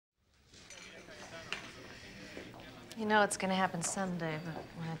You know it's gonna happen someday, but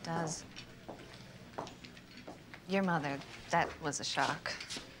when it does... Your mother, that was a shock.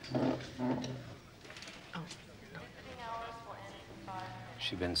 Oh, no.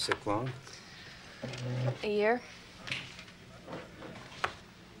 She been sick long? A year.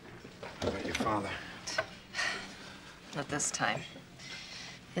 How about your father? Not this time.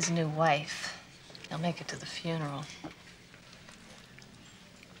 His new wife. He'll make it to the funeral.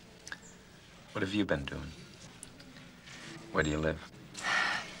 What have you been doing? Where do you live?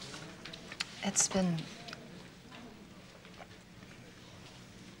 It's been...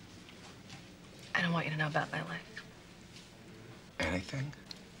 I don't want you to know about my life. Anything?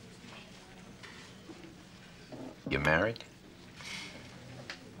 You married?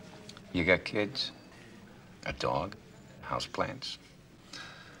 You got kids? A dog? Houseplants?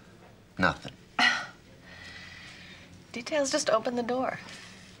 Nothing. Details just open the door.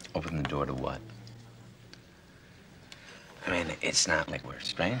 Open the door to what? I mean, it's not like we're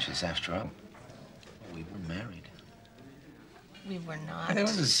strangers after all. We were married. We were not. There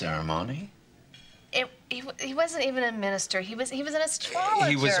was a ceremony. He wasn't even a minister. He was an astrologer.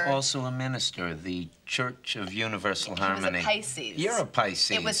 He was also a minister, the Church of Universal Harmony. He was a Pisces. You're a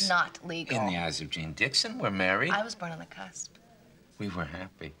Pisces. It was not legal. In the eyes of Jean Dixon, we're married. I was born on the cusp. We were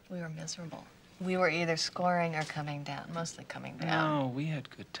happy. We were miserable. We were either scoring or coming down, mostly coming down. No, we had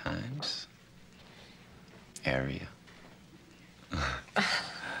good times. Area.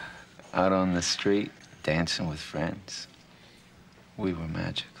 Out on the street, dancing with friends. We were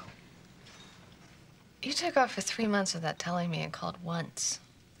magical. You took off for 3 months without telling me and called once.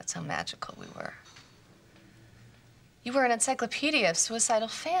 That's how magical we were. You were an encyclopedia of suicidal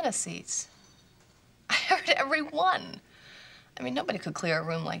fantasies. I heard every one. I mean, nobody could clear a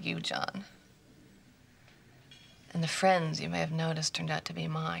room like you, John. And the friends you may have noticed turned out to be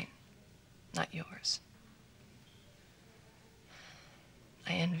mine, not yours.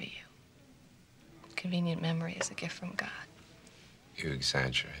 I envy you. Convenient memory is a gift from God. You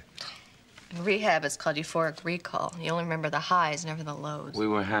exaggerate. In rehab, it's called euphoric recall. You only remember the highs, never the lows. We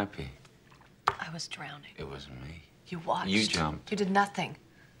were happy. I was drowning. It wasn't me. You watched. You jumped. You did nothing.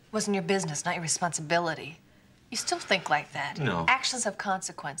 It wasn't your business, not your responsibility. You still think like that. No. Actions have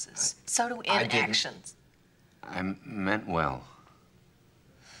consequences. So do inactions. I meant well.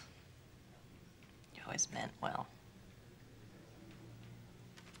 You always meant well.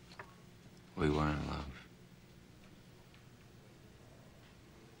 We were in love.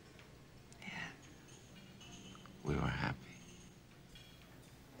 Yeah. We were happy.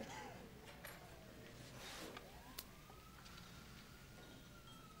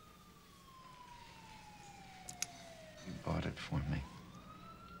 You bought it for me.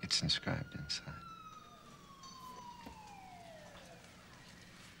 It's inscribed inside.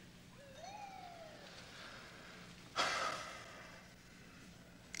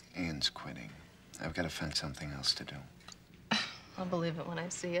 Ian's quitting. I've got to find something else to do. I'll believe it when I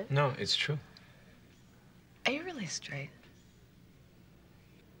see it. No, it's true. Are you really straight?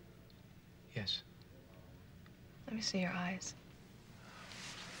 Yes. Let me see your eyes.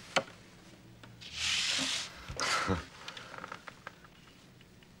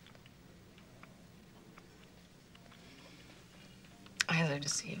 Eyes are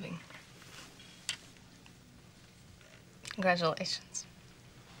deceiving. Congratulations.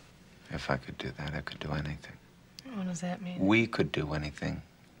 If I could do that, I could do anything. What does that mean? We could do anything.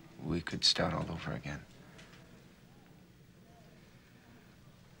 We could start all over again.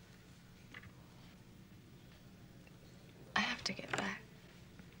 I have to get back.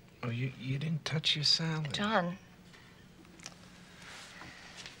 Oh, you didn't touch your salad. John.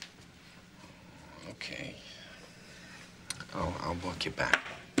 Okay. I'll walk you back.